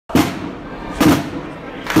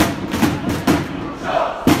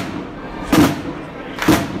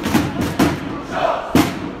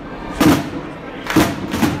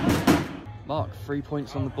3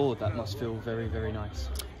 points on the board, that must feel very, very nice.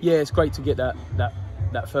 Yeah, it's great to get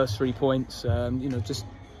that first 3 points. You know, just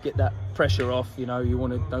get that pressure off. You know, you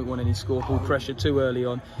don't want any scoreboard pressure too early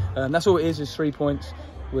on. That's all it is 3 points.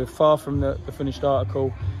 We're far from the finished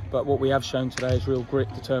article, but what we have shown today is real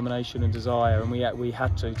grit, determination and desire, and we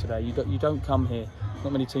had to today. You don't come here,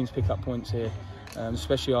 not many teams pick up points here,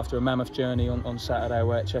 especially after a mammoth journey on Saturday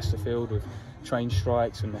away at Chesterfield with train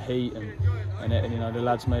strikes and the heat, and you know, the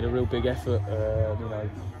lads made a real big effort, you know,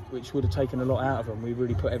 which would have taken a lot out of them. We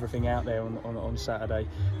really put everything out there on Saturday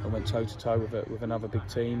and went toe to toe with another big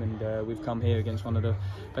team, and we've come here against one of the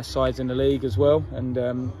best sides in the league as well, and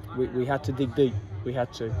we had to dig deep. We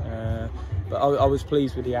had to, but I was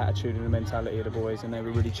pleased with the attitude and the mentality of the boys, and they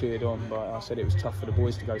were really cheered on. But I said it was tough for the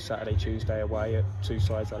boys to go Saturday, Tuesday away at two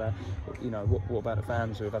sides like that. You know, what about the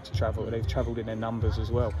fans who have had to travel? They've travelled in their numbers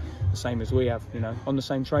as well, the same as we have. You know, on the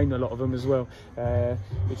same train, a lot of them as well,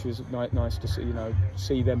 which was nice to see. You know,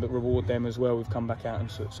 see them but reward them as well. We've come back out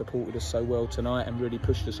and supported us so well tonight and really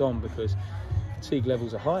pushed us on, because fatigue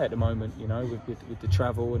levels are high at the moment, you know, with the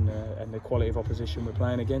travel and the quality of opposition we're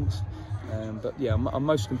playing against. But yeah, I'm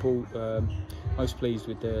most pleased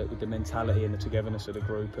with the mentality and the togetherness of the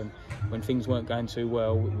group. And when things weren't going too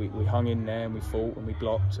well, we hung in there and we fought and we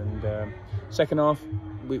blocked. And second half,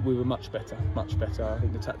 we were much better. I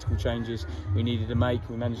think the tactical changes we needed to make,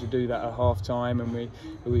 we managed to do that at half time, and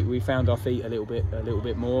we found our feet a little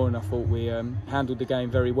bit more. And I thought we handled the game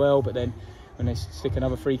very well. But then when they stick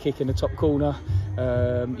another free kick in the top corner,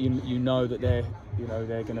 you know that they're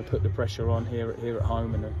going to put the pressure on here at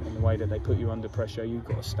home, and the way that they put you under pressure, you've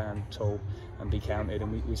got to stand tall and be counted,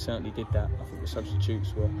 and we certainly did that. I think the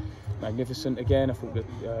substitutes were magnificent again. I thought that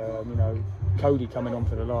you know, Cody coming on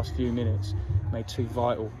for the last few minutes made two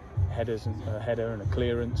vital headers, and a header and a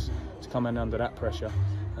clearance to come in under that pressure.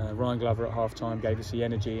 Ryan Glover at half time gave us the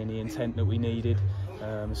energy and the intent that we needed.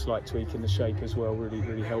 A slight tweak in the shape as well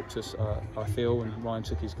really helped us, I feel, and Ryan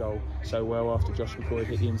took his goal so well after Josh McCoy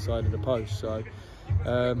hit the inside of the post. So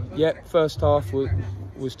yeah, first half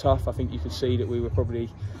was tough. I think you could see that we were probably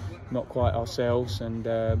not quite ourselves, and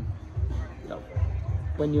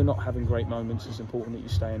when you're not having great moments, it's important that you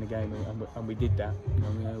stay in the game, and we did that.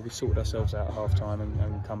 You know, we sorted ourselves out at half time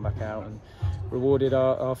and come back out and rewarded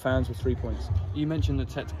our fans with 3 points. You mentioned the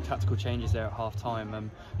tactical changes there at half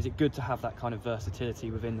time. Is it good to have that kind of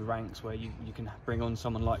versatility within the ranks, where you can bring on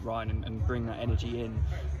someone like Ryan and bring that energy in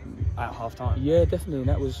at half time? Yeah, definitely. And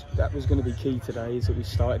that was going to be key today, is that we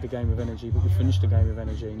started the game with energy, but we finished the game with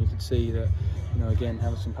energy. And you could see that, you know, again,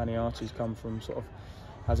 Harrison Paniati's come from sort of,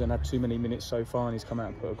 hasn't had too many minutes so far, and he's come out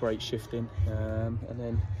and put a great shift in. And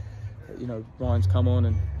then, you know, Ryan's come on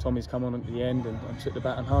and Tommy's come on at the end and took the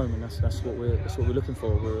baton home, and that's what we're looking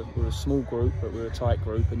for. We're a small group, but we're a tight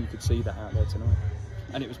group, and you could see that out there tonight.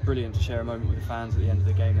 And it was brilliant to share a moment with the fans at the end of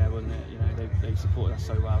the game there, wasn't it? You know, they supported us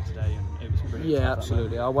so well today, and it was brilliant. Yeah,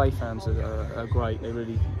 absolutely. Our away fans are great. They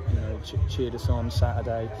really, you know, cheered us on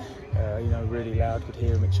Saturday. You know, really loud. Could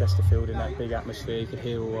hear them at Chesterfield in that big atmosphere. You could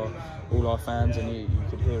hear all our fans, and you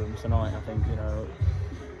could hear them tonight. I think, you know,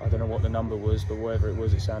 I don't know what the number was, but whatever it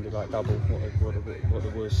was, it sounded like double what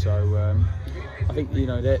it was. So I think, you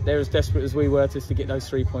know, they're as desperate as we were to get those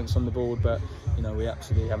 3 points on the board, but, you know, we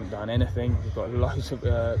absolutely haven't done anything. We've got loads of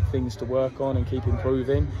things to work on and keep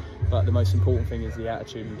improving, but the most important thing is the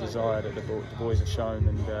attitude and desire that the boys have shown.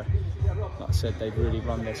 And like I said, they've really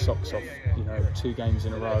run their socks off. You know, 2 games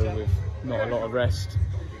in a row with not a lot of rest,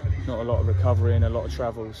 not a lot of recovery, and a lot of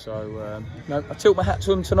travel. So no, I tilt my hat to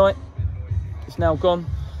them tonight. It's now gone.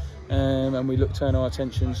 And we turn our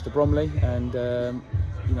attentions to Bromley, and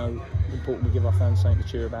you know, important we give our fans something to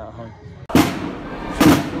cheer about at home.